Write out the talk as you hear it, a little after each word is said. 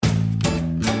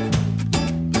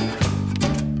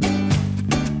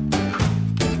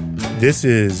This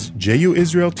is JU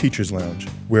Israel Teachers Lounge,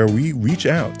 where we reach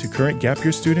out to current Gap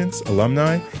Year students,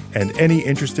 alumni, and any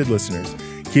interested listeners,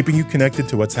 keeping you connected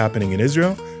to what's happening in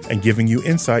Israel and giving you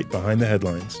insight behind the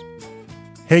headlines.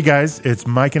 Hey guys, it's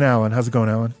Mike and Alan. How's it going,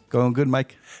 Alan? Going good,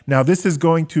 Mike. Now, this is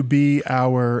going to be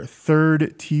our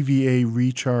third TVA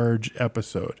Recharge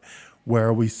episode,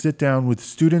 where we sit down with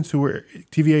students who are,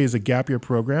 TVA is a gap year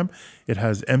program. It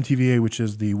has MTVA, which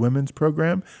is the women's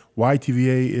program.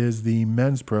 YTVA is the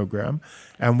men's program.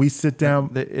 And we sit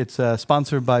down. It's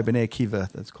sponsored by B'nai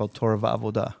Akiva. That's called Torah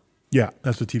V'Avodah. Yeah,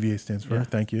 that's what TVA stands for. Yeah.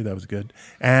 Thank you. That was good.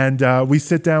 And we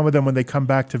sit down with them when they come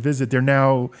back to visit. They're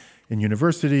now in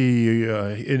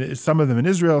university, some of them in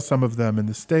Israel, some of them in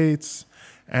the States.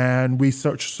 And we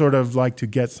sort of like to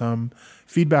get some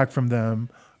feedback from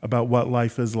them about what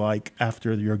life is like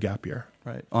after your gap year.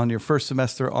 Right. On your first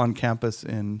semester on campus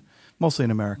mostly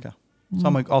in America.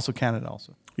 Some also Canada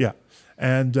also. Yeah.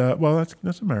 And, well,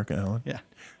 that's America, Alan. Yeah.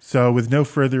 So with no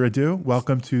further ado,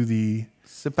 welcome to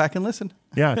Sit back and listen.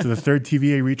 to the third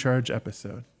TVA Recharge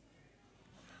episode.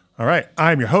 All right.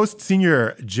 I'm your host,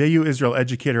 Senior JU Israel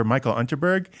educator Michael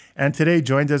Unterberg, and today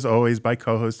joined as always by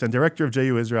co-host and director of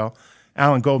JU Israel,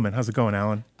 Alan Goldman. How's it going,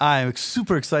 Alan? I'm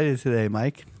super excited today,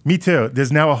 Mike. Me too.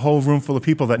 There's now a whole room full of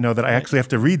people that know that I actually have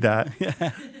to read that,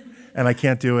 and I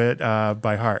can't do it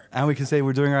by heart. And we can say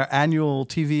we're doing our annual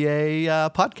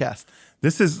TVA podcast.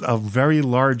 This is a very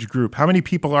large group. How many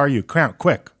people are you? Count,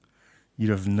 quick. You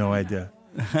have no idea.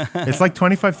 It's like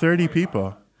 25, 30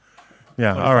 people.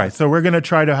 Yeah, all right. So we're going to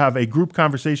try to have a group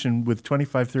conversation with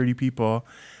 25, 30 people.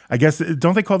 I guess,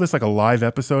 don't they call this like a live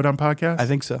episode on podcasts? I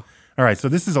think so. All right, so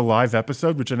this is a live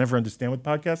episode, which I never understand with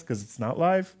podcasts because it's not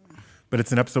live, but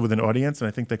it's an episode with an audience, and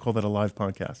I think they call that a live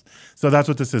podcast. So that's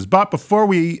what this is. But before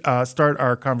we start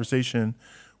our conversation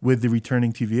with the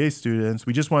returning TVA students,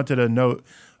 we just wanted to note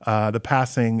the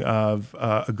passing of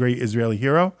a great Israeli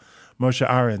hero, Moshe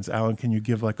Arens. Alan, can you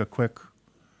give like a quick...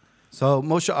 So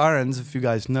Moshe Arens, if you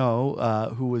guys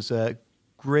know, who was a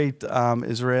great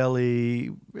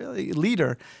Israeli really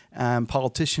leader and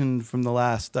politician from the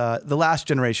last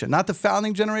generation, not the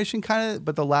founding generation kind of,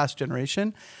 but the last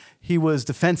generation. He was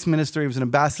defense minister. He was an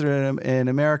ambassador in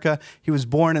America. He was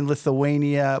born in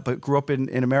Lithuania, but grew up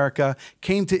in America.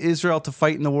 Came to Israel to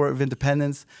fight in the War of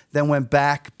Independence. Then went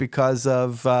back because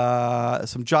of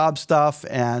some job stuff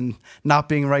and not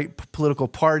being right political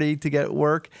party to get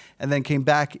work. And then came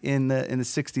back in the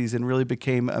 60s and really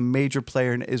became a major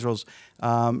player in Israel's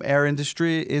air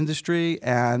industry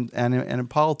and in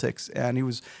politics. And he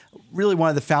was really one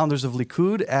of the founders of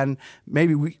Likud, and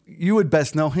maybe you would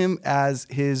best know him as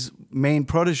his main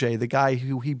protege, the guy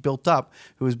who he built up,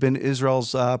 who has been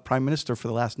Israel's prime minister for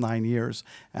the last 9 years,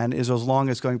 and Israel's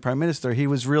longest-going prime minister. He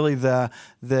was really the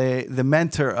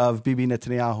mentor of Bibi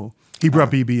Netanyahu. He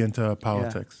brought Bibi into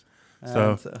politics.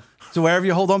 Yeah. So wherever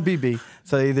you hold on, Bibi.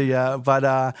 So either,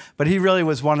 but he really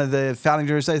was one of the founding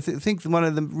leaders. I think one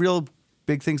of the real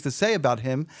big things to say about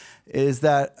him is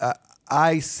that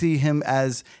I see him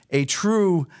as a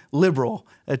true liberal,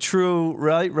 a true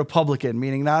Republican,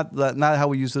 meaning not how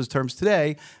we use those terms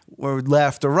today, or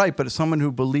left or right, but someone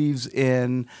who believes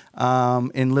in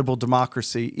liberal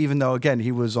democracy. Even though, again,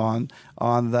 he was on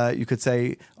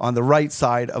the right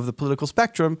side of the political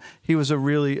spectrum, he was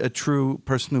a true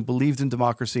person who believed in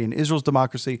democracy, and Israel's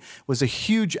democracy. Was a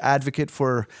huge advocate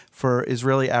for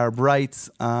Israeli Arab rights.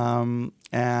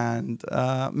 And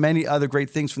many other great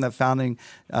things from that founding,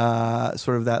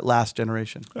 sort of that last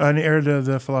generation. An heir to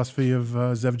the philosophy of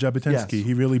Zev Jabotinsky. Yes.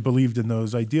 He really believed in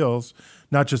those ideals,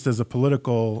 not just as a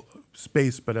political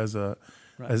space, but as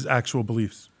actual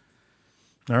beliefs.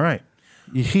 All right.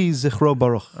 Yehi Zichro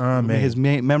Baruch. Amen. May his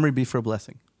memory be for a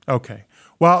blessing. Okay.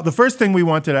 Well, the first thing we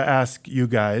wanted to ask you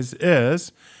guys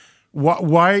is,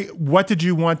 what did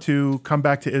you want to come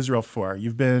back to Israel for?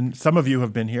 Some of you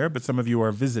have been here, but some of you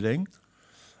are visiting.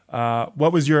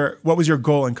 What was your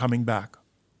goal in coming back?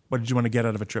 What did you want to get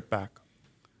out of a trip back?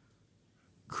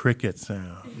 Cricket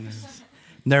sound.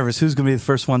 Nervous. Who's going to be the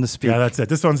first one to speak? Yeah, that's it.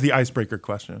 This one's the icebreaker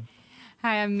question.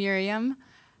 Hi, I'm Miriam.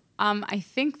 I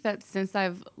think that since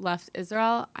I've left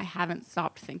Israel, I haven't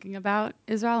stopped thinking about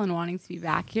Israel and wanting to be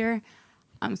back here.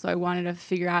 So I wanted to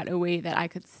figure out a way that I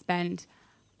could spend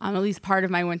at least part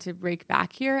of my winter break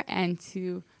back here, and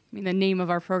the name of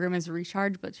our program is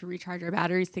Recharge, but to recharge our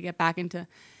batteries to get back into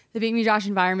the Beit Midrash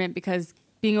environment, because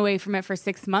being away from it for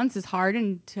 6 months is hard,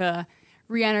 and to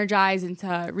re-energize and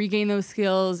to regain those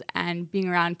skills and being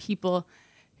around people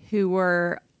who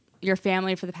were your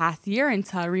family for the past year and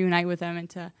to reunite with them and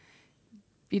to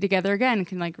be together again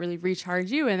can really recharge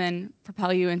you and then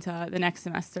propel you into the next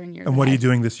semester and years And what are you ahead.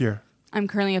 doing this year? I'm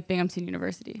currently at Binghamton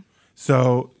University.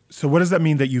 So what does that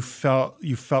mean that you felt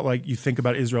like you think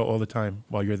about Israel all the time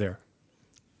while you're there?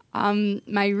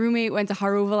 My roommate went to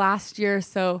Haruva last year,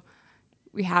 so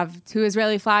we have 2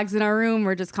 Israeli flags in our room.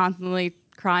 We're just constantly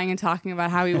crying and talking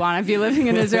about how we want to be living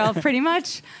in Israel, pretty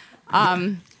much.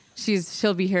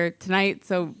 She'll be here tonight,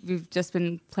 so we've just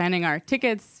been planning our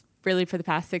tickets really for the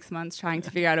past 6 months, trying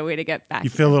to figure out a way to get back. You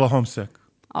feel a little homesick.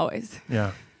 Always.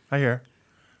 Yeah, I hear.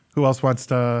 Who else wants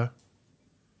to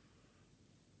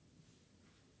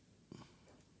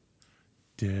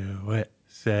do it?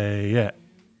 Say it.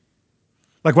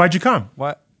 Like, why'd you come?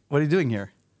 What are you doing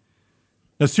here?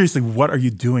 No, seriously, what are you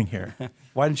doing here?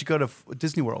 Why didn't you go to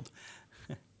Disney World?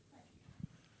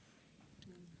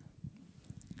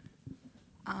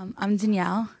 I'm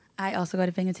Danielle. I also go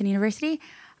to Binghamton University.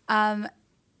 In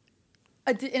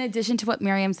addition to what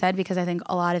Miriam said, because I think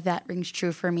a lot of that rings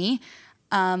true for me,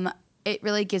 it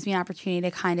really gives me an opportunity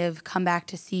to kind of come back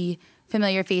to see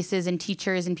familiar faces and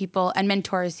teachers and people and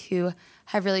mentors who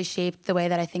have really shaped the way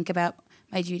that I think about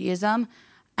my Judaism,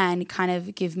 and kind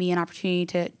of give me an opportunity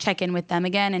to check in with them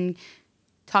again and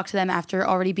talk to them after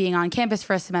already being on campus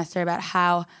for a semester about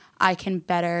how I can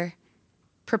better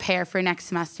prepare for next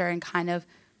semester. And kind of,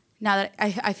 now that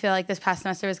I feel like this past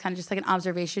semester was kind of just like an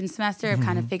observation semester of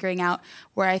kind of figuring out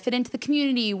where I fit into the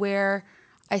community, where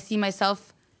I see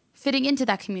myself fitting into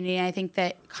that community. And I think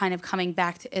that kind of coming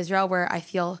back to Israel, where I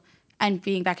feel, and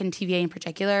being back in TVA in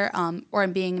particular, or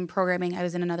in being in programming, I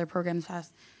was in another program this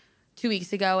past 2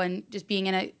 weeks ago, and just being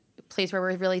in a place where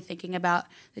we're really thinking about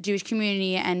the Jewish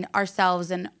community and ourselves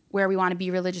and where we want to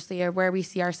be religiously, or where we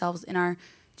see ourselves in our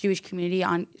Jewish community,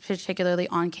 particularly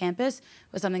on campus,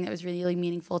 was something that was really, really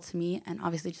meaningful to me. And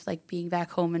obviously just like being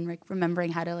back home and like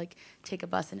remembering how to like take a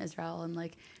bus in Israel, and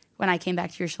like when I came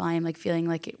back to Yerushalayim, like feeling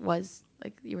like it was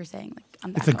like you were saying, like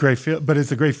I'm back It's a home. great feel, but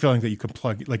it's a great feeling that you can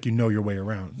plug, like you know your way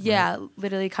around. Yeah, right?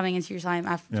 literally coming into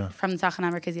Yerushalayim Yeah. from the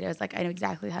Tachana Merkazit, I was like, I know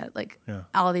exactly how like Yeah.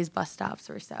 all of these bus stops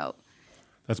were so.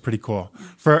 That's pretty cool.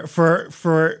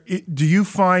 Do you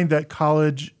find that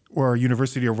college or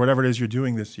university or whatever it is you're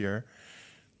doing this year,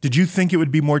 did you think it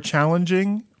would be more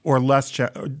challenging or less?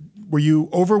 Were you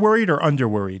over worried or under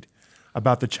worried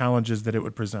about the challenges that it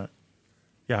would present?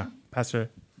 Yeah,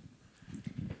 Pastor.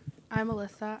 I'm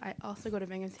Alyssa. I also go to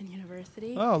Binghamton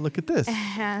University. Oh, look at this.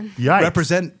 And Yikes.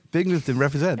 Represent Binghamton,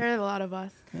 represent. there are a lot of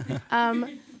us.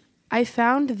 I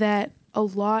found that a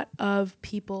lot of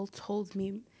people told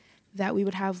me that we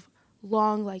would have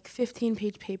long, like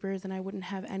 15-page papers and I wouldn't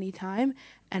have any time.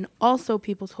 And also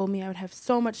people told me I would have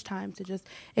so much time to just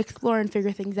explore and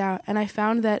figure things out. And I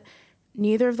found that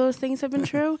neither of those things have been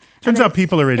true. Turns And out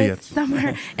people are idiots. It's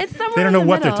somewhere They don't know in the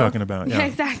what they're middle. talking about. Yeah. Yeah,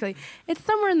 exactly. It's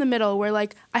somewhere in the middle where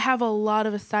like I have a lot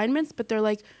of assignments, but they're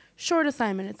like short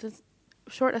assignments. It's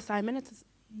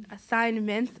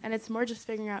assignments, and it's more just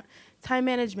figuring out time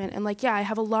management. And like, yeah, I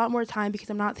have a lot more time because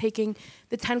I'm not taking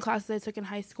the 10 classes I took in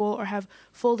high school or have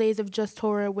full days of just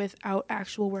Torah without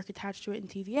actual work attached to it in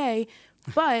TVA.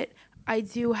 But I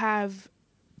do have,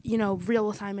 real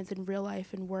assignments in real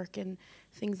life and work and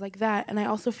things like that. And I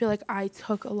also feel like I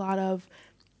took a lot of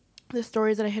the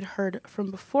stories that I had heard from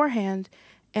beforehand,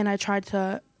 and I tried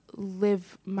to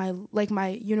live my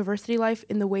university life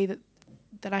in the way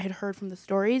that I had heard from the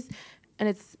stories, and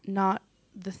it's not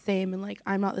the same. And like,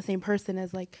 I'm not the same person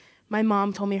as like my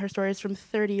mom told me her stories from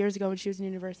 30 years ago when she was in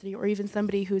university, or even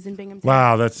somebody who's in Binghamton.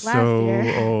 Wow, that's last so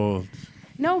year. old.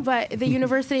 No, but the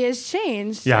university has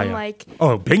changed. Yeah, and yeah.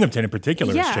 like, Binghamton in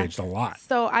particular yeah. has changed a lot.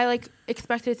 So I like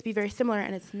expected it to be very similar,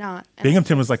 and it's not. And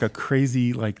Binghamton was like a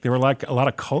crazy, like there were like a lot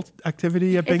of cult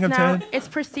activity at Binghamton. Binghamton. It's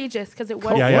prestigious because it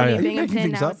was Yeah, yeah, only yeah. Are you making Binghamton.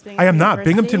 things Now up? it's Binghamton I am not. University.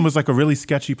 Binghamton was like a really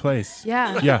sketchy place.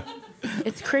 Yeah. Yeah.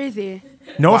 It's crazy.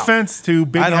 No Wow. offense to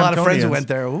I had a lot of friends who Binghamtonians. went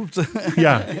there. Oops.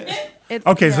 Yeah. It's,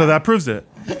 Okay, so yeah. that proves it.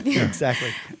 Exactly.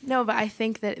 No, but I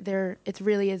think that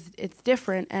it's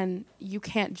different, and you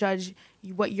can't judge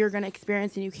what you're going to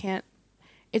experience, and you can't.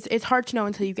 It's hard to know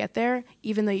until you get there.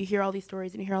 Even though you hear all these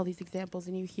stories and you hear all these examples,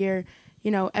 and you hear,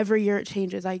 every year it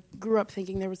changes. I grew up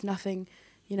thinking there was nothing,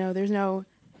 there's no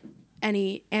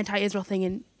any anti-Israel thing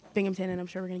in Binghamton, and I'm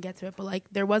sure we're going to get to it. But like,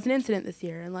 there was an incident this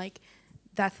year, and like,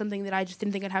 that's something that I just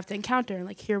didn't think I'd have to encounter. And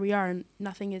like, here we are, and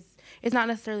it's not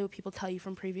necessarily what people tell you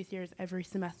from previous years. Every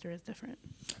semester is different.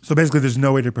 So basically, there's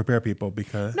no way to prepare people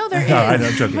because No, there is. I know,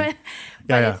 I'm joking. But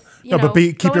yeah. it's, you know,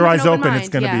 keep go your in eyes with an open. open It's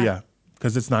going to mind, be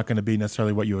because it's not going to be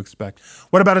necessarily what you expect.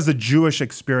 What about as a Jewish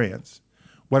experience?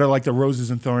 What are like the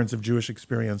roses and thorns of Jewish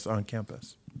experience on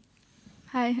campus?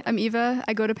 Hi, I'm Eva.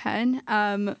 I go to Penn.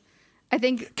 I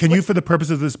think. Can you, for the purpose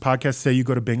of this podcast, say you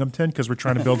go to Binghamton because we're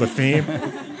trying to build a theme?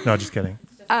 No, just kidding.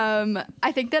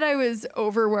 I think that I was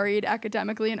over worried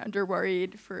academically and under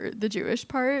worried for the Jewish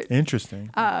part. Interesting.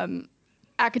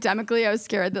 Academically, I was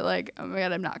scared that like, oh my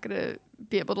God, I'm not going to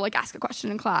be able to like ask a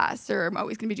question in class, or I'm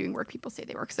always going to be doing work. People say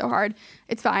they work so hard.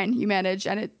 It's fine. You manage.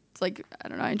 And it's like, I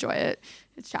don't know, I enjoy it.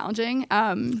 It's challenging.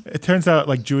 It turns out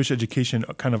like Jewish education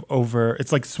kind of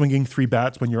it's like swinging 3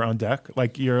 bats when you're on deck.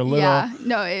 Like you're a little. Yeah,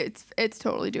 no, it's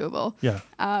totally doable. Yeah.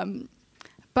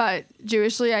 But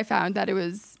Jewishly, I found that it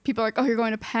was, people are like, oh, you're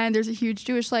going to Penn. There's a huge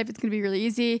Jewish life. It's going to be really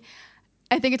easy.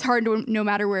 I think it's hard no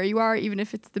matter where you are, even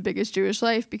if it's the biggest Jewish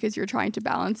life, because you're trying to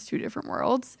balance 2 different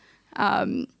worlds.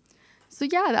 So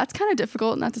yeah, that's kind of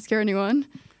difficult, not to scare anyone.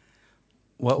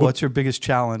 What's your biggest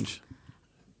challenge?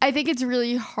 I think it's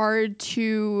really hard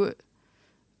to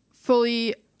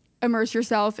fully immerse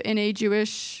yourself in a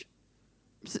Jewish.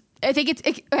 I think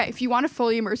okay. If you want to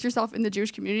fully immerse yourself in the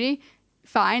Jewish community,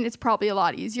 fine. It's probably a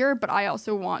lot easier. But I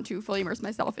also want to fully immerse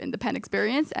myself in the Penn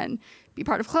experience and be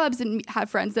part of clubs and have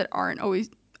friends that aren't always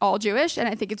all Jewish. And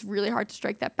I think it's really hard to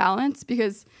strike that balance,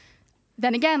 because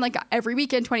then again, like every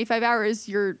weekend, 25 hours,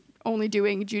 you're only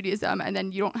doing Judaism, and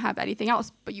then you don't have anything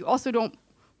else. But you also don't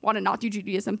want to not do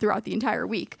Judaism throughout the entire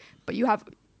week, but you have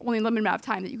only a limited amount of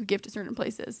time that you could give to certain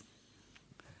places.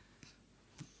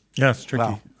 Yeah, it's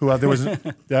tricky. Wow. There was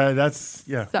that's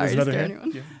Sorry there's to another scare hand.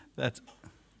 anyone. Yeah.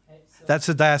 That's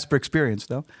a diaspora experience,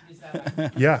 though.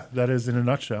 Yeah, that is in a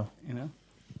nutshell. You know.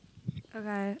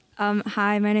 Okay.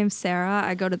 Hi, my name's Sarah.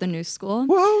 I go to the New School.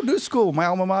 Whoa, New School, my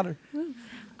alma mater.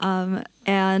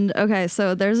 And okay,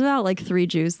 so there's about like 3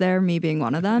 Jews there, me being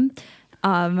one of them.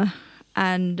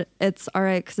 And it's all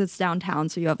right because it's downtown,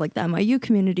 so you have like the NYU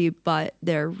community, but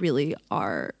there really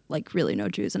are like really no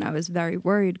Jews. And I was very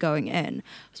worried going in. I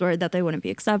was worried that they wouldn't be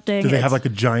accepting. Do they have like a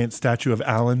giant statue of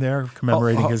Alan there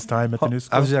commemorating his time at the New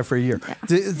School? I was there for a year.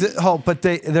 Yeah. But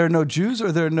there are no Jews,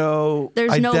 or there are no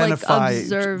There's no like identified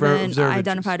observant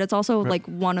identified. Jews? It's also like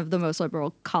one of the most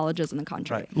liberal colleges in the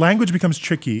country. Right. Language becomes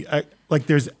tricky. Like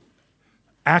there's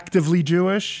actively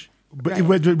Jewish, but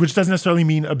Right. which doesn't necessarily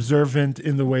mean observant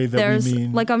in the way that There's we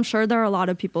mean. like, I'm sure there are a lot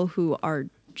of people who are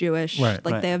Jewish, Right.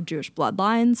 like Right. they have Jewish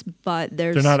bloodlines, but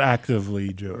they're not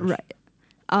actively Jewish. right.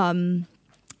 And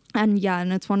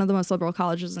it's one of the most liberal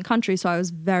colleges in the country. So I was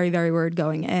very, very worried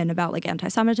going in about like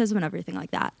anti-Semitism and everything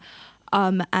like that.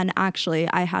 And actually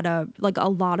I had a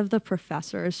lot of the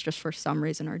professors just for some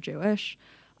reason are Jewish.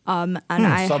 For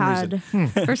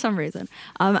some reason.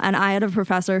 And I had a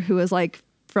professor who was like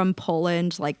from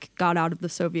Poland, like got out of the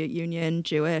Soviet Union,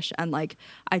 Jewish. And like,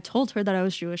 I told her that I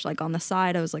was Jewish, like on the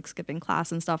side, I was like skipping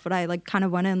class and stuff, but I like kind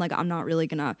of went in, like, I'm not really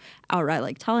gonna outright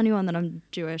like tell anyone that I'm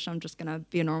Jewish. I'm just gonna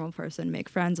be a normal person, make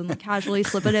friends, and like casually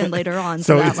slip it in later on.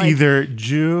 So that, it's like, either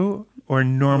Jew or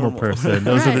normal person.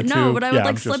 Those are the two. No, but I would I'm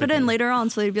like just slip it thinking. in later on,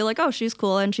 so they'd be like, "Oh, she's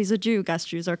cool, and she's a Jew. Guess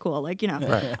Jews are cool." Like, you know.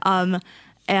 Right.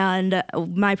 And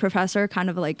my professor kind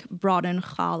of like brought in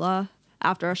challah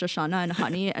after Rosh Hashanah and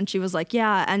honey, and she was like,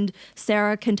 "Yeah, and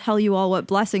Sarah can tell you all what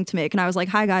blessing to make." And I was like,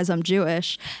 "Hi guys, I'm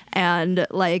Jewish," and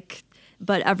like.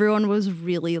 But everyone was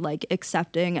really like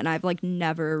accepting, and I've like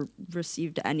never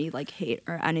received any like hate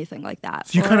or anything like that.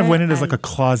 So you for kind of it, went in as like and- a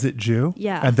closet Jew,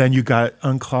 Yeah. and then you got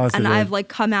uncloseted. and I've like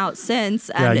come out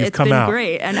since, and you've it's come been out.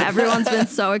 great, and everyone's been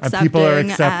so And accepting. people are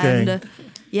accepting. And,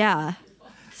 yeah,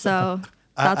 so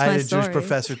I that's my had a story. Jewish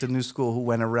professor at the New School who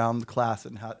went around the class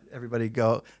and had everybody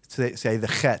go say the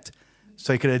chet,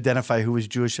 so he could identify who was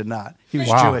Jewish and not. He was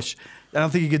Wow. Jewish. I don't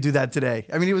think you could do that today.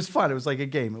 I mean, it was fun. It was like a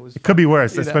game. It could be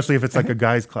worse, You know? especially if it's like a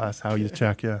guy's class. How you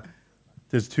check? Yeah,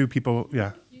 there's 2 people.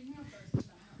 Yeah.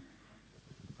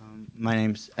 My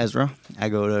name's Ezra. I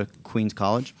go to Queens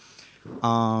College.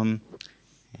 I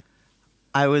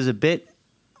was a bit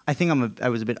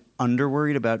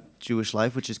underworried about Jewish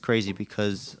life, which is crazy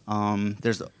because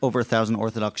there's over 1,000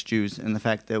 Orthodox Jews, and the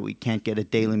fact that we can't get a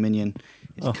daily minyan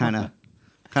is kind of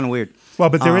weird. Well,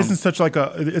 but there isn't such like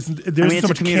there's so it's a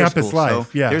much commuter campus school, life. so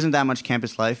Yeah. there isn't that much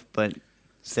campus life, but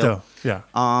Still, yeah.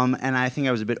 And I think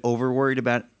I was a bit over worried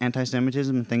about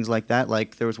anti-Semitism and things like that.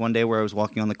 Like there was one day where I was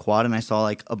walking on the quad and I saw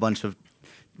like a bunch of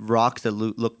rocks that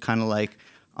looked kind of like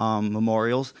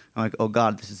memorials. I'm like, oh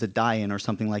God, this is a die-in or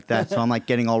something like that. So I'm like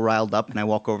getting all riled up and I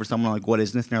walk over to someone, I'm like, what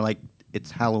is this? And they're like, it's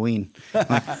Halloween. I'm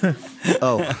like,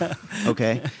 oh,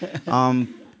 okay.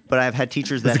 But I've had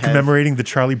teachers that Was it commemorating the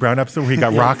Charlie Brown episode where he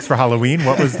got rocks for Halloween?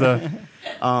 What was the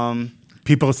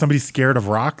people? Somebody scared of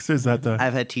rocks? Is that the?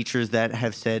 I've had teachers that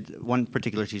have said, one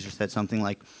particular teacher said something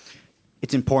like,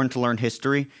 it's important to learn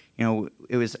history. You know,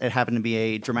 it happened to be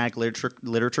a dramatic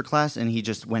literature class, and he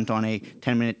just went on a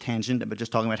 10-minute tangent, but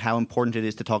just talking about how important it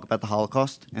is to talk about the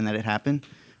Holocaust and that it happened,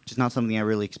 which is not something I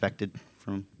really expected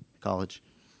from college.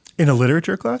 In a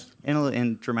literature class?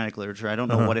 In dramatic literature. I don't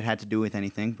know what it had to do with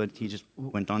anything, but he just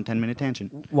went on 10-minute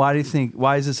tangent. Why do you think?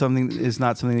 Why is this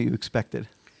not something that you expected?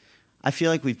 I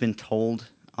feel like we've been told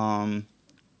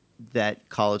that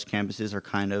college campuses are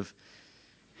kind of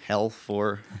hell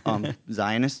for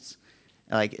Zionists.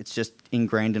 Like, it's just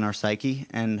ingrained in our psyche,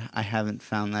 and I haven't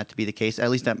found that to be the case,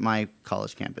 at least at my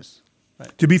college campus.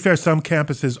 To be fair, some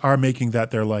campuses are making that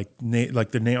their like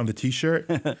the name on the T-shirt,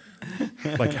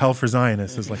 like hell for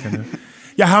Zionists is like a.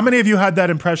 Yeah, how many of you had that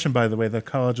impression, by the way, that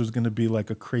college was going to be like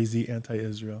a crazy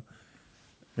anti-Israel?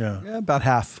 Yeah, About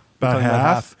half. about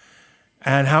half.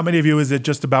 And how many of you is it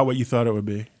just about what you thought it would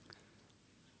be?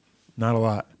 Not a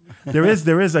lot. There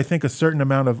is, I think, a certain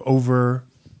amount of over.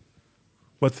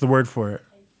 What's the word for it?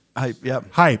 Hype.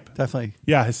 Yep. Hype. Definitely.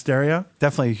 Yeah, hysteria.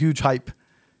 Definitely huge hype.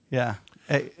 Yeah.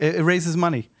 It raises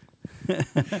money.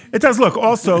 It does. Look,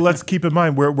 also, let's keep in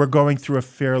mind, we're going through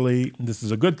this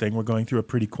is a good thing, we're going through a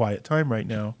pretty quiet time right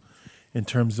now in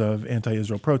terms of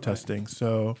anti-Israel protesting.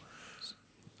 So,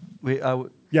 go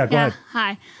ahead.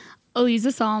 Hi.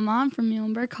 Eliza Solomon from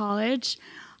Muhlenberg College.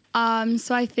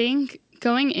 So I think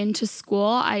going into school,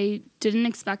 I didn't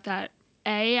expect that,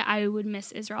 A, I would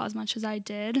miss Israel as much as I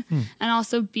did. And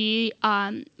also, B,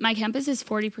 my campus is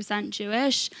 40%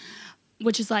 Jewish,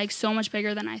 which is like so much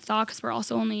bigger than I thought because we're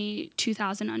also only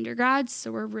 2,000 undergrads,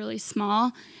 so we're really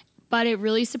small. But it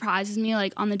really surprises me,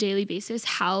 like on the daily basis,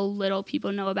 how little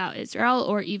people know about Israel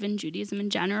or even Judaism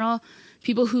in general.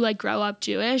 People who like grow up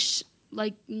Jewish,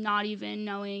 like not even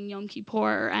knowing Yom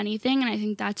Kippur or anything, and I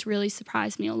think that's really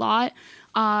surprised me a lot.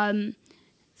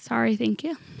 Thank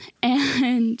you.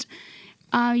 And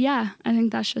I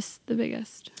think that's just the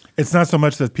biggest. It's not so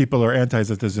much that people are anti,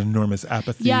 that there's enormous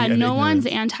apathy. Yeah, and no ignorance. one's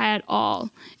anti at all.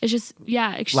 It's just,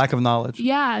 lack of knowledge.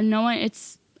 Yeah, no one.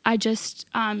 I just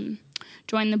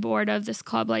joined the board of this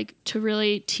club, like to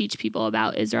really teach people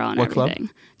about Israel and What everything.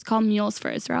 Club? It's called Mules for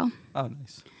Israel. Oh,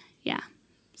 nice. Yeah,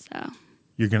 so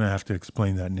You're going to have to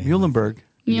explain that name. Muhlenberg.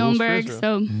 Muhlenberg. Mules for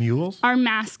So Mules? our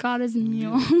mascot is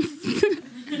mules.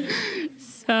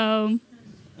 So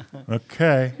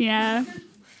Okay. yeah.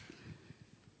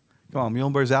 Come on,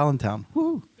 Muhlenberg's Allentown.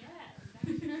 Woo.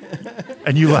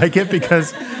 And you like it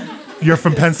because you're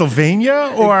from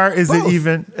Pennsylvania, or is Both. it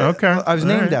even okay? I was all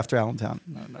named right. after Allentown.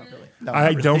 No, not really. No, I not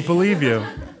really. don't believe you.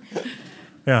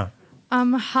 Yeah.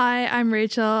 Hi, I'm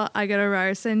Rachel. I go to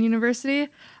Ryerson University.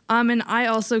 And I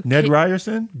also Ned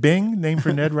Ryerson? Bing? Name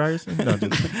for Ned Ryerson? No,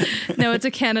 No, it's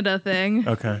a Canada thing.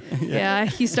 okay. Yeah,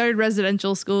 he started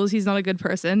residential schools. He's not a good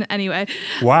person. Anyway,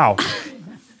 Wow.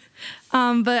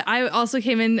 but I also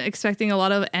came in expecting a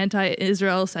lot of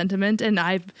anti-Israel sentiment, and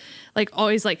I've like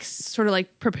always like sort of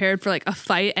like prepared for like a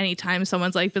fight anytime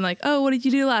someone's like been like, "Oh, what did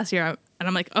you do last year?" And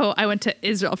I'm like, "Oh, I went to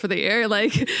Israel for the year.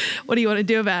 Like, what do you want to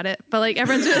do about it?" But like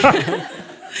everyone's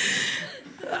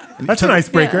That's an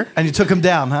icebreaker. And you took him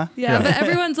down, huh? Yeah, but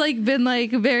everyone's like been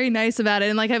like very nice about it,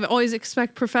 and like I've always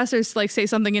expect professors to like say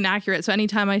something inaccurate. So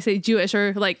anytime I say Jewish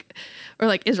or like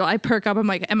Israel, I perk up. I'm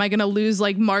like, am I gonna lose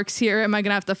like marks here? Am I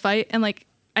gonna have to fight? And like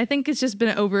I think it's just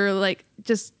been over like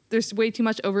just there's way too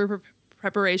much over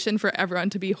preparation for everyone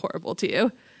to be horrible to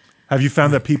you. Have you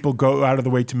found that people go out of the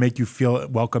way to make you feel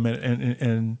welcome? And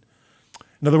in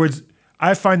other words,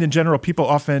 I find in general people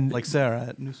often Like Sarah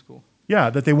at New School. yeah,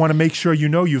 that they want to make sure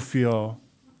you feel.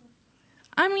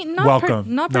 I mean, not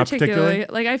Welcome. not Not particularly.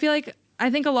 particularly? I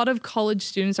think a lot of college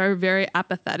students are very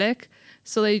apathetic.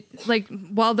 So they like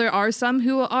while there are some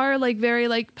who are like very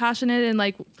like passionate and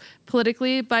like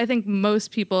politically, but I think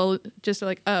most people just are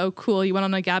like, oh, cool, you went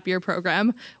on a gap year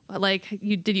program, like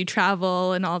did you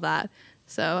travel and all that.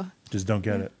 So Just don't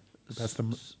get it. That's the.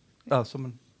 Oh,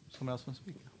 someone else wants to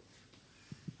speak.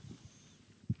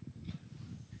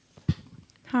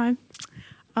 Hi,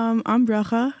 I'm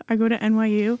Bracha. I go to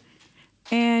NYU,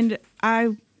 and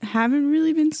I haven't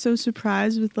really been so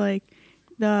surprised with like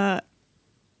the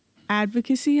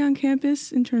advocacy on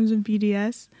campus in terms of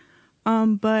BDS.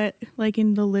 But like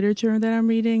in the literature that I'm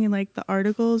reading and like the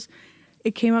articles,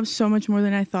 it came up so much more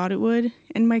than I thought it would.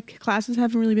 And my classes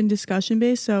haven't really been discussion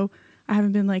based, so I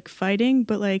haven't been like fighting.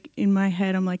 But like in my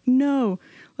head, I'm like, no,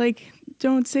 like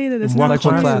don't say that. It's What not Like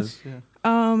what true. class?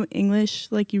 Yeah. English,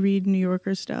 like you read New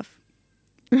Yorker stuff.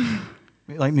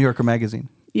 Like New Yorker Magazine.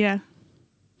 Yeah.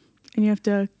 And you have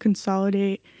to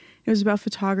consolidate. It was about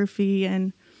photography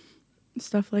and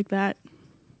stuff like that.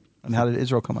 And how did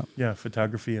Israel come up? Yeah,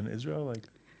 photography in Israel, like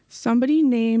Somebody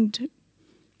named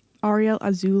Ariel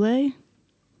Azule.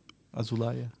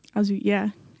 Azulaya. Yeah.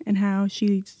 And how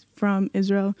she's from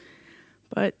Israel,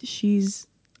 but she's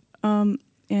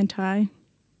anti.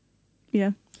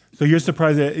 Yeah. so. You're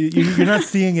surprised that you're not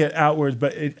seeing it outwards,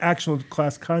 but in actual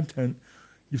class content,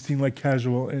 You've seen like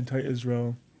casual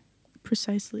anti-Israel,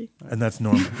 Precisely. and that's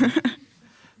normal.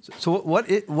 So what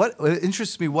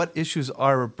interests me? What issues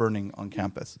are burning on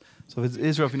campus? So if it's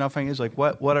Israel, if you're not finding Israel,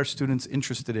 like what are students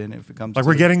interested in if it comes? Like to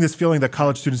we're getting this feeling that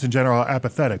college students in general are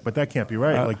apathetic, but that can't be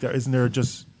right. Like isn't there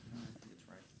just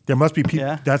there must be people?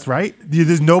 Yeah. That's right.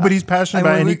 There's nobody's passionate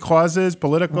about any causes,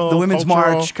 political, the Women's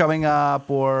cultural. March coming up,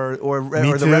 or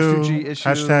Me the Too, refugee issue.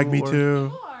 Hashtag Me or-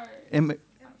 Too.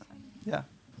 Yeah.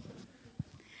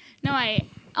 No,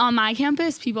 on my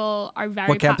campus, people are very...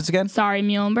 What campus again? Sorry,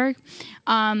 Muhlenberg.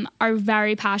 Are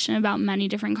very passionate about many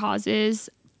different causes,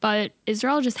 but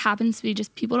Israel just happens to be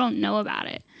just people don't know about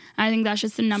it. And I think that's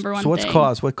just the number one So what's thing.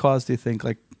 cause? What cause do you think?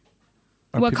 Like,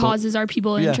 What causes are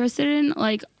people Yeah. interested in?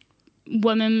 Like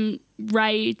women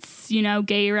rights,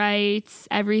 gay rights,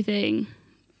 everything.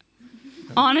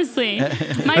 Honestly,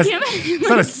 my campus... It's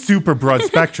not a super broad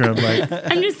spectrum. Like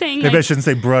I'm just saying, maybe I shouldn't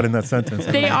say broad in that sentence.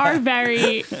 they are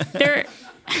very...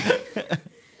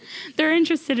 They're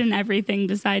interested in everything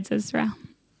besides Israel.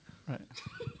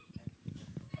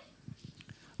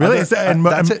 Really?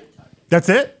 That's it. That's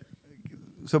it?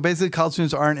 So basically, college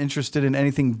students aren't interested in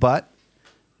anything but.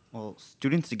 Well,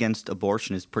 Students Against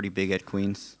Abortion is pretty big at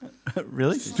Queens.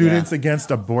 Really? Students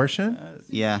against abortion?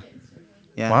 Yeah.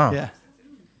 Yeah. Wow. Yeah.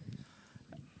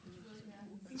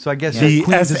 So I guess The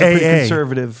Queens is a pretty SAA.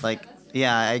 conservative. Like,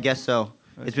 yeah, I guess so.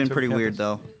 It's been pretty weird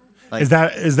though. Like, Is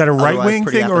that a otherwise right wing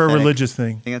pretty thing or a apathetic. religious I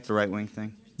thing? think that's a right wing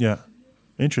thing. Yeah.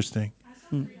 Interesting.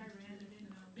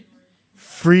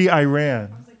 Free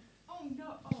Iran.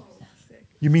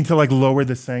 You mean to like lower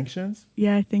the sanctions?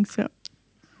 Yeah, I think so.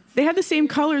 They had the same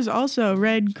colors also,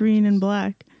 red, green, and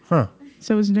black. Huh.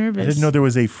 So I was nervous. I didn't know there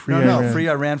was a free No, Iran. free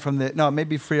Iran from the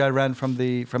maybe free Iran from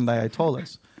the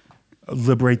Ayatollahs.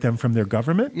 Liberate them from their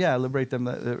government? Yeah, liberate them.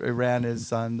 Iran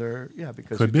is under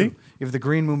because Could you be. You have the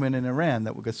green movement in Iran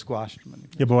that will get squashed.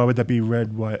 Yeah, but why would that be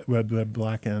red, white, red,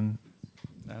 black, and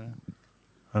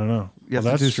I don't know. You have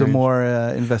Well, to do that's some strange. more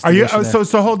Are you investigation.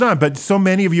 so hold on? But so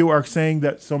many of you are saying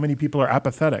that so many people are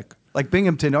apathetic. Like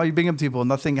Binghamton, all you Binghamton people,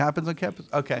 nothing happens on campus.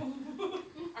 Okay.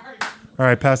 All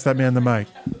right, pass that man the mic.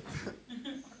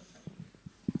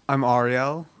 I'm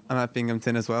Ariel. I'm at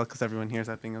Binghamton as well because everyone here is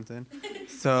at Binghamton.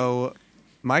 So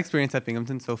my experience at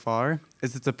Binghamton so far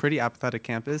is it's a pretty apathetic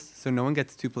campus, so no one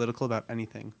gets too political about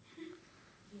anything.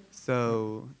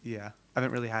 So yeah, I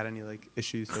haven't really had any like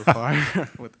issues so far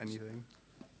with anything.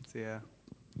 So yeah.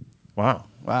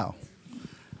 Wow.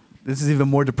 This is even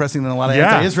more depressing than a lot of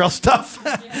Yeah. anti-Israel stuff.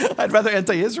 I'd rather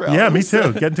anti-Israel. Yeah, me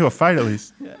too. Get into a fight at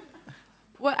least.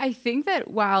 Well, I think that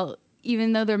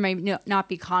even though there may not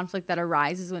be conflict that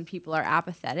arises when people are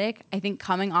apathetic, I think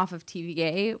coming off of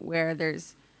TVA, where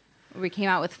we came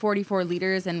out with 44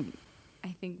 leaders, and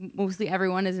I think mostly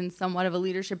everyone is in somewhat of a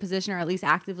leadership position or at least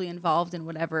actively involved in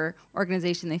whatever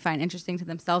organization they find interesting to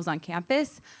themselves on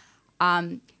campus.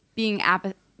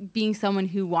 Being someone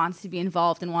who wants to be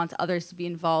involved and wants others to be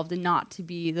involved and not to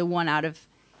be the one out of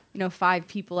 5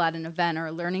 people at an event or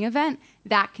a learning event,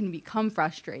 that can become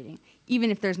frustrating. Even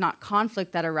if there's not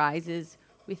conflict that arises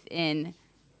within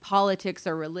politics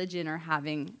or religion or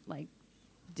having like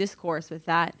discourse with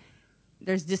that,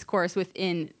 there's discourse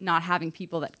within not having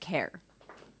people that care.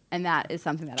 And that is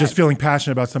something that Just feeling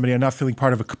passionate about somebody and not feeling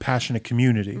part of a passionate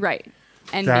community. Right.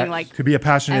 And that being like... could be a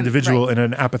passionate individual right. in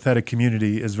an apathetic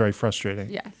community is very frustrating.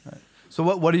 Yes. So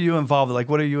what are you involved in? Like,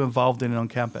 what are you involved in on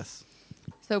campus?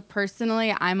 So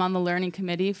personally, I'm on the learning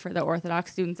committee for the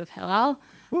Orthodox students of Hillel.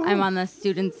 I'm on the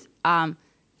students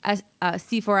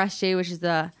C4SJ, which is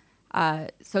the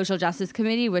social justice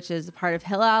committee, which is a part of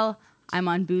Hillel. I'm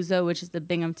on BUZO, which is the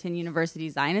Binghamton University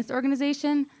Zionist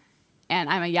organization. And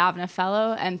I'm a Yavna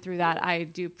fellow. And through that, I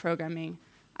do programming.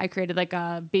 I created like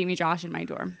a Baby Josh in my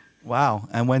dorm. Wow.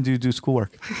 And when do you do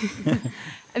schoolwork?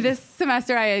 This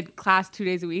semester, I had class 2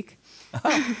 days a week.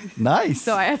 Nice.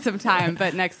 So I had some time,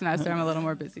 but next semester, I'm a little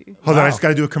more busy. Hold on, I just got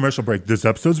to do a commercial break. This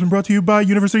episode's been brought to you by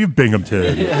University of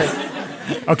Binghamton.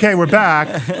 Okay, we're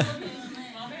back.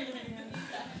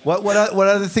 What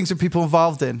other things are people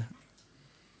involved in?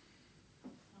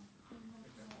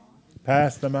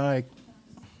 Pass the mic.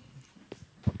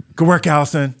 Good work,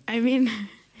 Allison. I mean,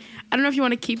 I don't know if you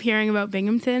want to keep hearing about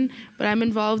Binghamton, but I'm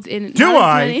involved in...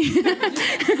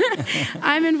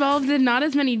 I'm involved in not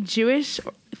as many Jewish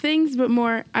things, but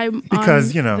more...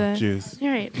 Because, Jews.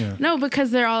 You're right. Yeah. No,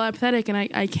 because they're all apathetic and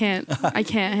I can't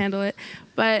handle it.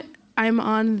 But I'm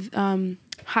on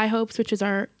High Hopes, which is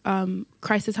our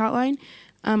crisis hotline.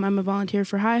 I'm a volunteer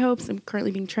for High Hopes. I'm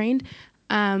currently being trained.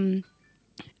 I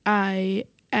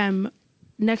am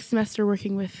next year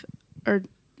working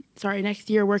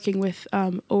with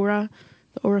ORA,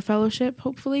 the ORA Fellowship,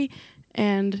 hopefully.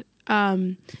 And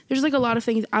there's like a lot of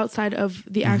things outside of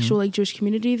the actual like Jewish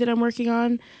community that I'm working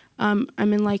on. I'm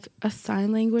in like a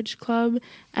sign language club,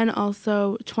 and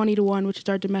also 20 to 1, which is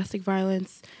our domestic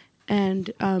violence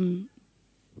and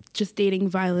just dating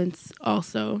violence,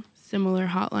 also similar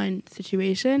hotline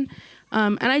situation.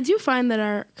 And I do find that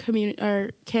our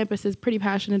campus is pretty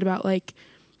passionate about like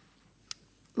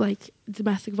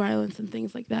domestic violence and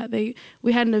things like that.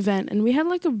 We had an event and we had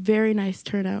like a very nice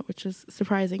turnout, which is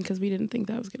surprising because we didn't think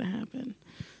that was going to happen.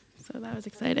 So that was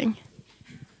exciting.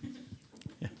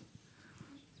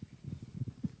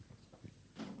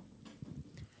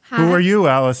 Who are you,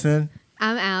 Allison?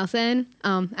 I'm Allison.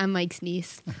 I'm Mike's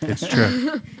niece. It's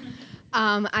true.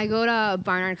 I go to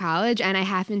Barnard College, and I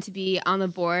happen to be on the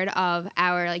board of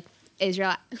our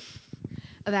Israel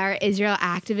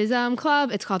activism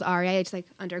club. It's called RA. It's like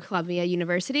under Columbia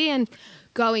University. And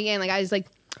going in, I was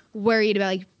worried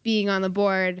about being on the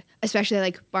board,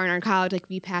 especially Barnard College.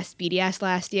 We passed BDS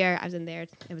last year. I was in there.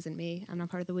 It wasn't me. I'm not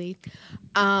part of the week.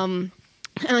 And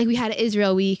we had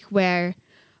Israel week where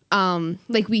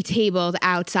we tabled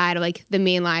outside of the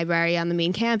main library on the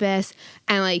main campus,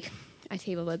 and I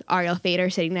tabled with Ariel Fader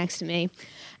sitting next to me,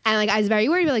 and I was very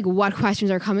worried about what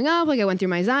questions are coming up. I went through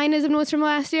my Zionism notes from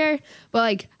last year,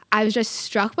 but I was just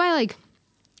struck by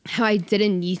how I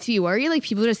didn't need to be worried.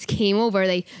 People just came over,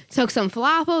 they took some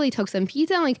falafel, they took some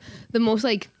pizza, and the most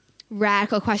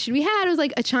radical question we had was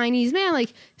a Chinese man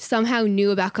somehow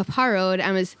knew about kaparot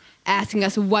and was asking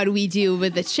us what we do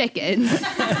with the chickens.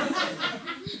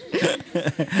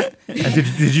 And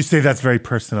did you say that's very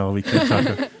personal? We can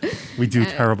talk. We do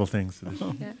terrible things.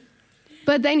 Yeah.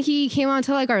 But then he came on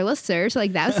to our listserv, so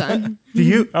that was fun. Do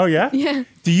you? Oh yeah. Yeah.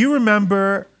 Do you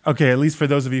remember? Okay, at least for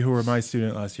those of you who were my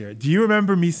student last year, do you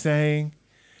remember me saying,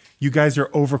 "You guys are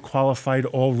overqualified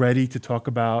already to talk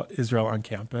about Israel on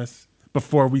campus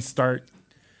before we start"?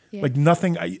 Yeah.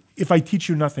 Nothing. If I teach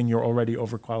you nothing, you're already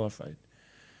overqualified.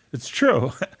 It's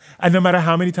true, and no matter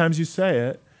how many times you say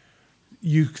it,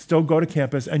 you still go to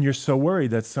campus and you're so worried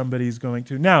that somebody's going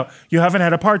to. Now, you haven't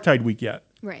had apartheid week yet.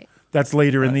 Right. That's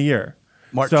later in the year.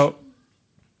 March. So,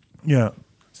 yeah.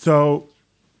 So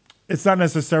it's not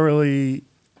necessarily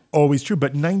always true,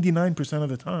 but 99% of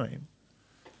the time,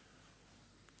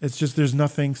 it's just there's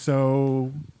nothing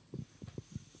so,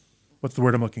 what's the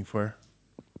word I'm looking for?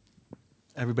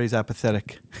 Everybody's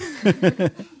apathetic.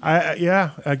 I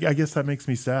guess that makes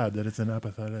me sad that it's an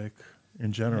apathetic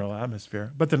in general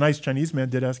atmosphere. But the nice Chinese man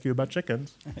did ask you about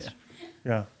chickens.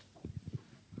 Yeah.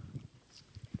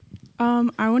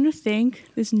 I want to thank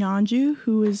this non-Jew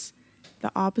who is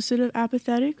the opposite of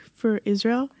apathetic for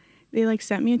Israel. They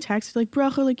sent me a text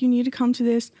Bracha, you need to come to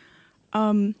this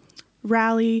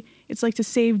rally. It's to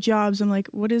save jobs. I'm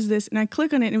what is this? And I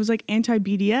click on it and it was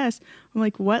anti-BDS.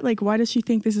 I'm what? Why does she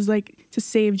think this is to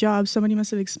save jobs? Somebody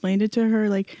must have explained it to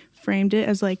her, framed it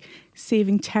as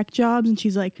saving tech jobs, and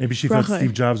she's maybe she thought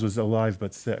Steve Jobs was alive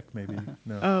but sick. Maybe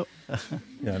no. Oh,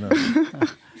 yeah, no.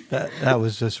 That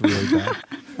was just really bad.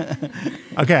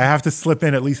 Okay, I have to slip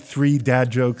in at least 3 dad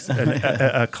jokes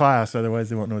a class, otherwise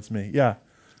they won't know it's me. Yeah.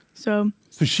 So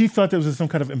she thought there was some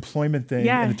kind of employment thing,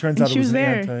 yeah, and it turns out it was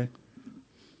there. anti.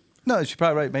 No, she's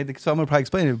probably right. Maybe someone probably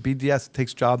explained it. BDS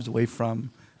takes jobs away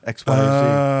from X, Y, Z.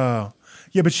 Oh,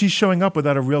 yeah, but she's showing up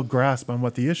without a real grasp on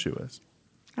what the issue is.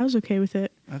 I was okay with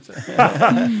it.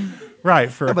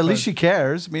 Right. But at least she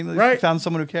cares. I mean, at least she found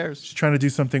someone who cares. She's trying to do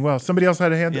something well. Somebody else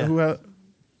had a hand. Yeah. Who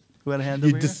had a hand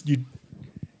over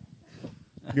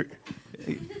here?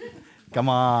 Come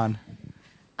on.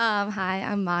 Hi,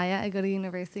 I'm Maya. I go to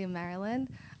University of Maryland.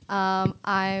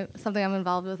 Something I'm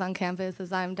involved with on campus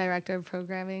is I'm director of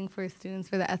programming for Students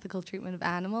for the Ethical Treatment of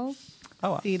Animals,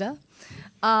 CETA.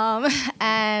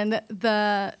 And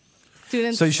the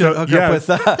students. So you should hook up with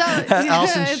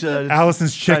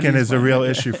Allison's chicken is a real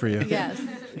issue for you.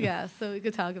 Yes. So we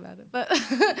could talk about it. But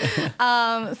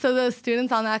so the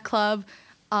students on that club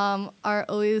are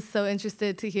always so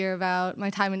interested to hear about my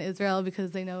time in Israel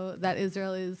because they know that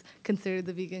Israel is considered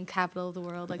the vegan capital of the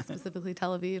world, specifically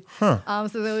Tel Aviv.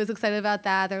 So they're always excited about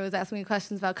that. They're always asking me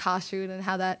questions about kashrut and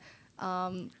how that,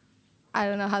 I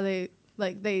don't know how they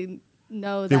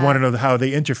know that. They want to know how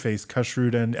they interface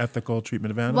kashrut and ethical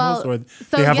treatment of animals, or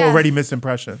so they have yes. already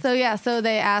misimpressions. So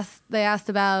they asked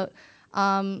about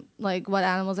what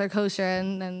animals are kosher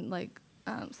and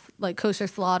kosher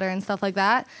slaughter and stuff like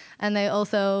that. And they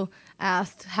also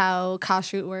asked how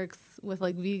kashrut works with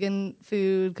vegan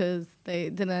food because they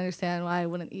didn't understand why I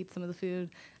wouldn't eat some of the food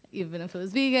even if it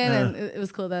was vegan. And it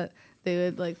was cool that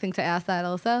they would think to ask that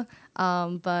also.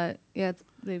 But yeah,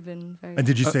 they've been very. And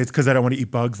did you say it's because I don't want to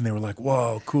eat bugs? And they were like,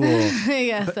 "Whoa, cool."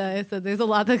 Yeah, so I said there's a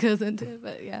lot that goes into it,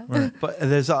 but yeah. But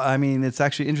it's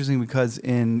actually interesting because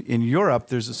in Europe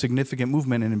there's a significant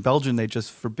movement, and in Belgium they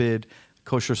just forbid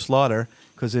kosher slaughter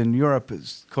because in Europe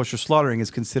kosher slaughtering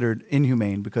is considered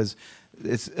inhumane because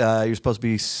it's you're supposed to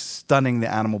be stunning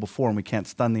the animal before, and we can't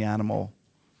stun the animal.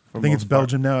 I think it's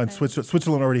Belgium now, and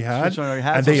Switzerland already had. And so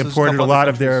they there's a imported couple a lot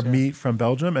other of their countries, meat from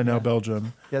Belgium, and now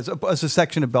Belgium. Yeah, it's a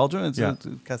section of Belgium. It's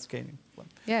cascading.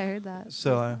 Yeah, I heard that.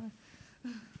 So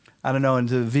I don't know in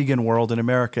the vegan world in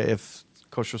America if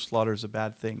kosher slaughter is a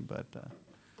bad thing, but.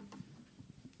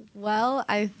 Well,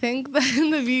 I think that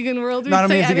in the vegan world, we Not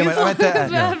say vegan. any slaughter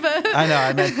is bad, but I know.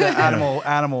 I meant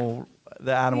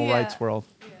the animal rights world.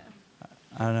 Yeah.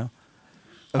 I don't know.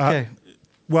 Okay.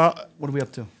 Well, what are we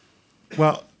up to?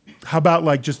 Well, how about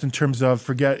like just in terms of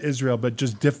forget Israel, but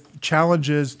just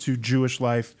challenges to Jewish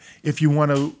life? If you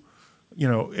want to,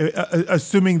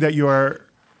 assuming that you are.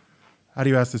 How do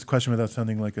you ask this question without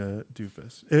sounding like a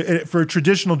doofus? For a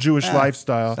traditional Jewish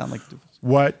lifestyle, sound like a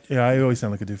doofus. I always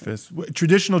sound like a doofus.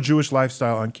 Traditional Jewish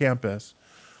lifestyle on campus,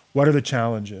 what are the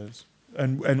challenges,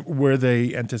 and were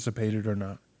they anticipated or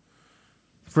not?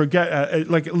 Forget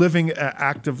like living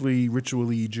actively,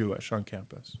 ritually Jewish on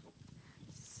campus.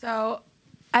 So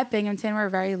at Binghamton, we're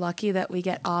very lucky that we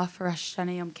get off for Rosh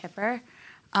Hashanah Yom Kippur.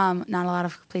 Not a lot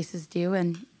of places do,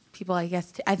 and people, I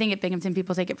think at Binghamton,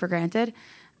 people take it for granted.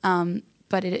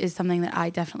 But it is something that I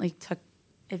definitely took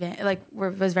advantage,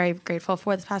 was very grateful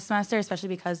for this past semester, especially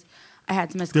because I had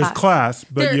to miss class. There's class,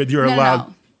 but you're allowed.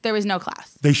 No, there was no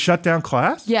class. They shut down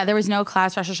class? Yeah, there was no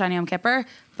class Rosh Hashanah Yom Kippur,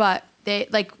 but they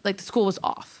like the school was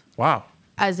off. Wow.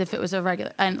 As if it was a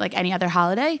regular and like any other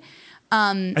holiday.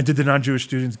 And did the non-Jewish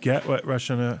students get what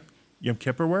Rosh Hashanah Yom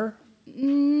Kippur were? A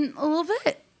little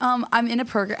bit. I'm in a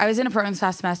program. I was in a program this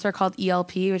past semester called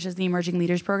ELP, which is the Emerging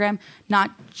Leaders Program.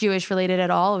 Not Jewish related at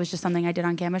all. It was just something I did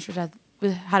on campus, which I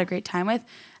had a great time with.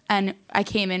 And I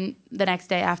came in the next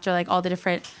day after like all the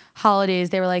different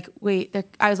holidays. They were like, "Wait."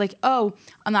 I was like, "Oh,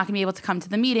 I'm not gonna be able to come to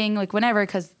the meeting like whenever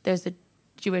because there's a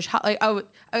Jewish holiday."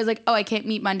 I was like, "Oh, I can't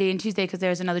meet Monday and Tuesday because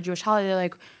there's another Jewish holiday." They're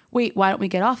like, "Wait, why don't we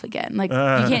get off again? Like you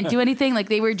can't do anything." Like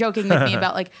they were joking with me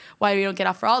about like why we don't get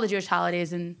off for all the Jewish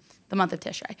holidays in the month of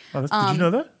Tishrei. Oh, did you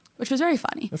know that? Which was very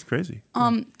funny. That's crazy.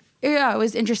 Yeah, it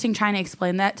was interesting trying to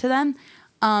explain that to them.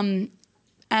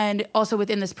 And also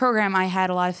within this program, I had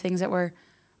a lot of things that were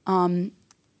on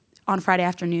Friday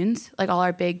afternoons, like all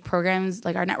our big programs,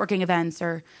 like our networking events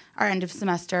or our end of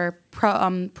semester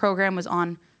program was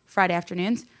on Friday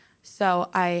afternoons. So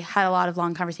I had a lot of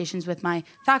long conversations with my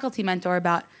faculty mentor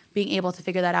about being able to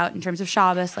figure that out in terms of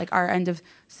Shabbos, like our end of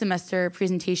semester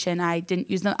presentation. I didn't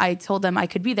use them. I told them I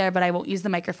could be there, but I won't use the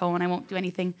microphone. I won't do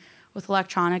anything with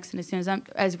electronics. And as soon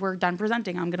as we're done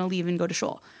presenting, I'm going to leave and go to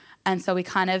shul. And so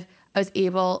I was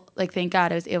able, like, thank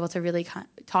God, I was able to really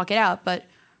talk it out, but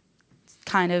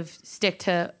kind of stick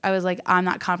to, I was like, I'm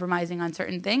not compromising on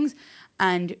certain things.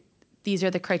 And these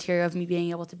are the criteria of me being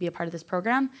able to be a part of this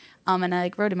program. And I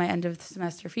wrote in my end of the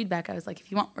semester feedback, I was like, if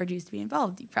you want more Jews to be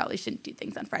involved, you probably shouldn't do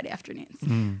things on Friday afternoons,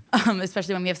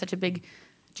 especially when we have such a big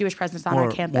Jewish presence on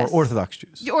our campus. More Orthodox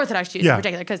Jews. Orthodox Jews in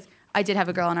particular, because I did have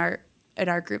a girl in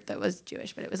our group that was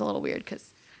Jewish, but it was a little weird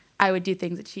because I would do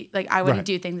things that I wouldn't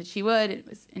do things that she would. It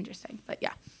was interesting. But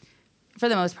yeah, for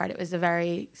the most part, it was a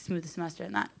very smooth semester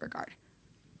in that regard.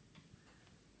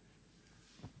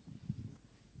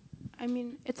 I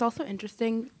mean, it's also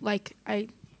interesting. Like,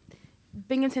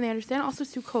 Binghamton, they understand. Also,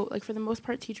 Sukkot. Like, for the most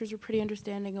part, teachers were pretty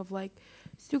understanding of, like,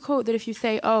 Sukkot, that if you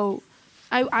say, oh,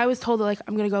 I was told that, like,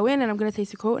 I'm going to go in and I'm going to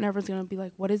say Sukkot, and everyone's going to be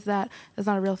like, what is that? That's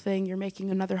not a real thing. You're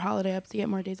making another holiday up to get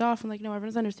more days off. And, like, no,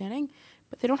 everyone's understanding.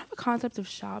 But they don't have a concept of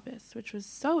Shabbos, which was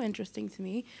so interesting to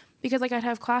me. Because, like, I'd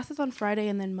have classes on Friday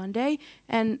and then Monday,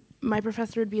 and my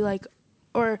professor would be like,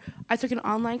 or I took an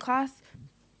online class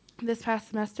this past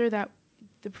semester that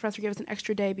the professor gave us an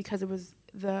extra day because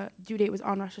the due date was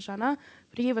on Rosh Hashanah,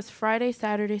 but he gave us Friday,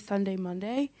 Saturday, Sunday,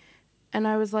 Monday, and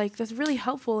I was like, that's really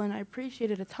helpful, and I appreciate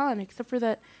it a ton, except for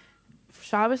that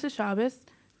Shabbos is Shabbos,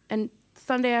 and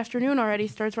Sunday afternoon already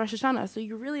starts Rosh Hashanah, so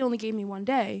you really only gave me one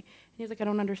day. And he was like, I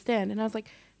don't understand. And I was like,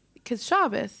 because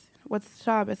Shabbos, what's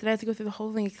Shabbos? And I had to go through the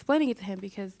whole thing explaining it to him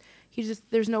because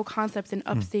there's no concept in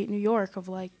upstate New York of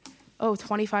like,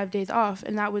 25 days off,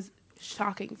 and that was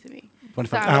shocking to me.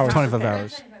 25 hours. 25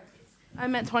 hours. I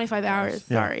meant 25 hours.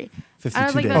 Yeah. Sorry.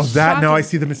 52 days. Oh, that now I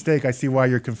see the mistake. I see why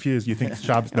you're confused. You think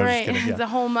Shabbos? No, right. Just kidding. Yeah. It's a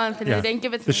whole month, and they didn't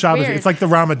give it to the me. Shabbos. Weird. It's like the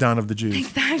Ramadan of the Jews.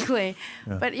 Exactly.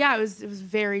 Yeah. But yeah, it was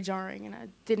very jarring, and I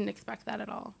didn't expect that at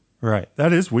all. Right.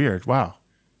 That is weird. Wow.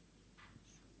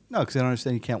 No, because I don't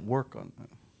understand you can't work on that.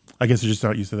 I guess you're just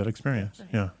not used to that experience. Right.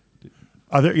 Yeah.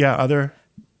 Other.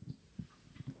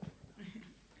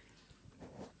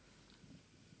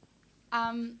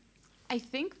 I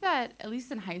think that at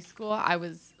least in high school, I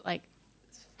was like,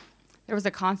 there was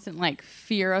a constant like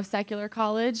fear of secular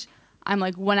college. I'm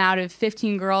like one out of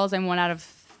 15 girls. I'm one out of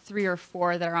 3 or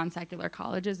 4 that are on secular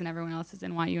colleges, and everyone else is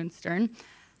in YU and Stern.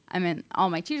 I mean, all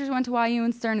my teachers went to YU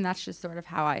and Stern, and that's just sort of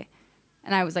how I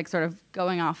was like sort of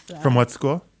going off the... From what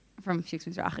school? From Fuchs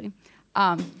Mizrahi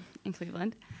in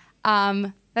Cleveland.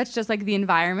 That's just like the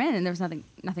environment, and there was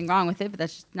nothing wrong with it, but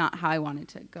that's just not how I wanted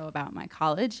to go about my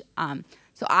college.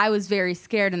 So I was very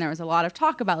scared, and there was a lot of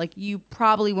talk about like, you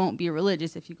probably won't be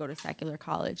religious if you go to secular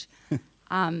college.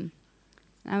 And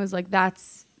I was like,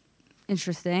 that's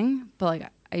interesting, but like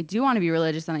I do want to be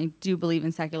religious, and I do believe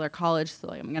in secular college, so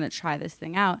like, I'm going to try this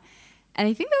thing out. And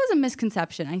I think that was a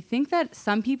misconception. I think that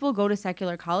some people go to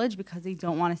secular college because they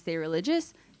don't want to stay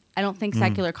religious. I don't think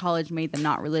secular college made them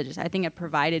not religious. I think it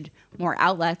provided more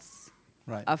outlets,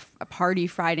 a party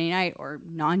Friday night or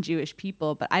non-Jewish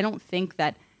people. But I don't think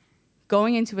that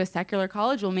going into a secular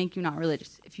college will make you not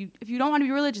religious. If you don't want to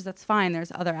be religious, that's fine.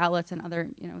 There's other outlets and other,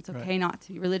 it's okay not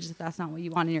to be religious if that's not what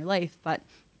you want in your life. But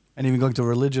and even going to a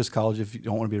religious college, if you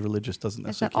don't want to be religious, doesn't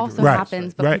necessarily. That also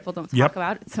happens, but people don't talk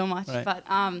about it so much. Right. But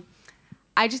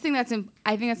I just think that's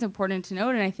important to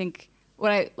note, and I think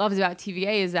what I love about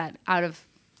TVA is that out of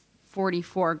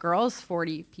 44 girls,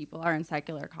 40 people are in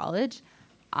secular college,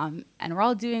 and we're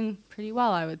all doing pretty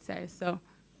well, I would say. So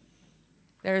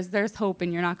there's hope,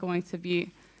 and you're not going to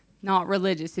be not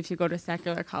religious if you go to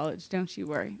secular college. Don't you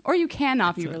worry. Or you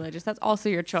cannot be religious. That's also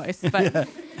your choice. But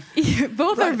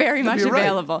both are very much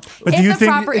available. But if do you the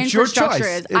think proper it's your infrastructure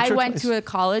choice? is, I went to a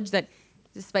college that,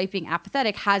 despite being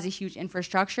apathetic, has a huge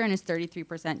infrastructure and is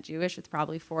 33% Jewish with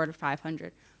probably 400 to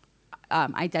 500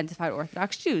 identified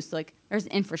Orthodox Jews. So like there's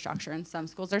infrastructure, and some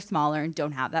schools are smaller and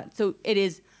don't have that. So it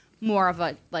is more of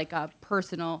a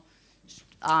personal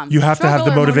you have to have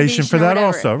the motivation for that whatever.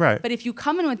 also, right? But if you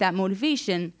come in with that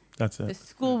motivation, that's it. The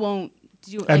school won't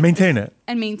do it. And maintain it.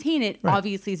 And maintain it, Right.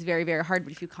 obviously, is very, very hard.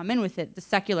 But if you come in with it, the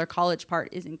secular college part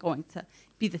isn't going to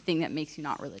be the thing that makes you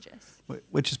not religious.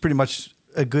 Which is pretty much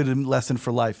a good lesson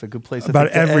for life, a good place About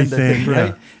to end, everything,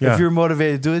 right? yeah. If you're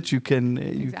motivated to do it, you can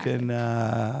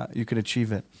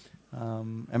achieve it.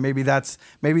 And maybe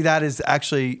that is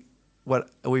actually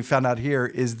what we found out here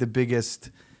is the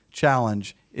biggest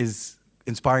challenge, is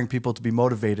inspiring people to be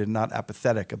motivated, not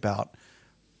apathetic about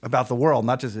the world,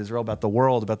 not just Israel, about the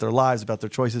world, about their lives, about their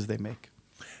choices they make.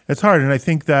 It's hard, and I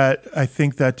think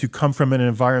that to come from an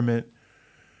environment,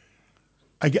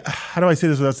 how do I say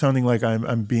this without sounding like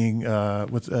I'm being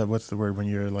what's the word when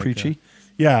you're like preachy?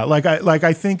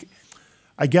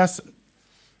 I guess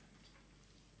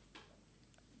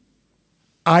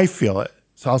I feel it.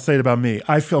 So I'll say it about me.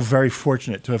 I feel very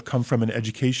fortunate to have come from an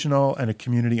educational and a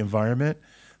community environment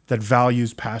that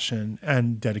values passion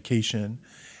and dedication.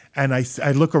 And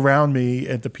I look around me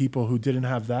at the people who didn't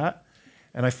have that,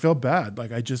 and I feel bad.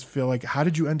 Like, I just feel like, how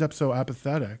did you end up so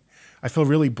apathetic? I feel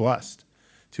really blessed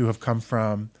to have come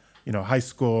from, high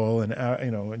school and,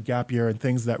 and gap year and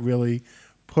things that really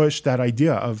push that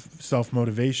idea of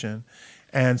self-motivation.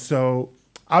 And so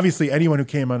obviously anyone who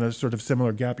came on a sort of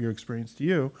similar gap year experience to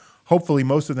you, hopefully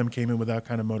most of them came in with that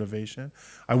kind of motivation.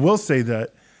 I will say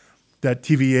that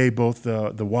TVA, both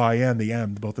the Y and the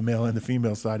M, both the male and the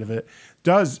female side of it,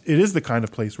 it is the kind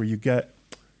of place where you get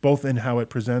both in how it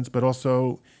presents, but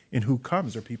also in who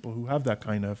comes, or people who have that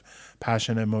kind of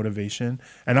passion and motivation.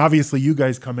 And obviously you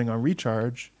guys coming on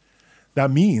Recharge, that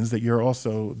means that you're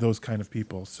also those kind of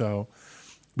people. So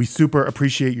we super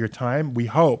appreciate your time. We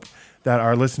hope that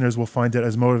our listeners will find it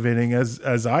as motivating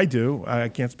as I do. I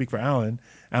can't speak for Alan.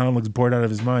 Alan looks bored out of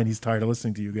his mind. He's tired of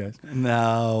listening to you guys.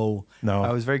 No.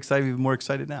 I was very excited, even more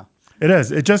excited now. It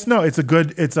is.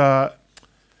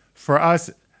 For us,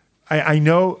 I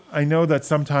know that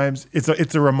sometimes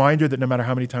it's a reminder that no matter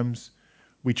how many times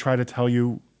we try to tell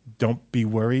you, don't be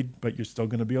worried, but you're still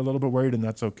going to be a little bit worried, and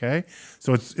that's okay.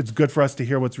 So it's good for us to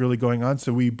hear what's really going on.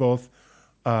 So we both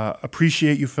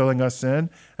appreciate you filling us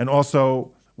in, and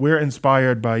also we're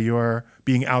inspired by your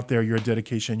being out there, your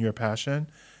dedication, your passion,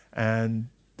 and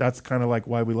that's kind of like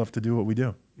why we love to do what we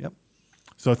do. Yep.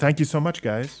 So thank you so much,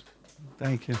 guys.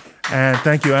 Thank you. And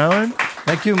thank you, Alan.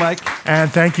 Thank you, Mike.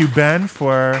 And thank you, Ben,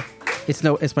 for...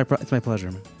 It's my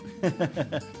pleasure.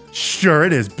 Sure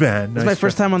it is, Ben. It's my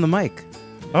first time on the mic.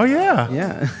 Oh, yeah.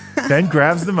 Yeah. Ben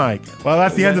grabs the mic. Well,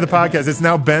 that's the end of the podcast. It's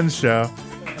now Ben's show.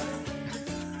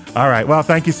 All right. Well,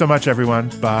 thank you so much, everyone.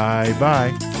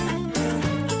 Bye-bye.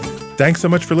 Thanks so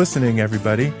much for listening,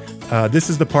 everybody. This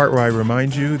is the part where I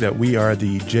remind you that we are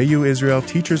the JU Israel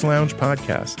Teachers Lounge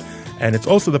podcast, And it's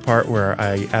also the part where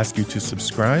I ask you to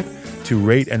subscribe, to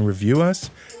rate and review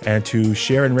us, and to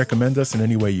share and recommend us in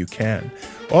any way you can.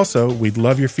 Also, we'd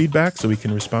love your feedback so we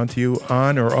can respond to you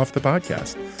on or off the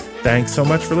podcast. Thanks so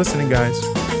much for listening,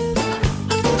 guys.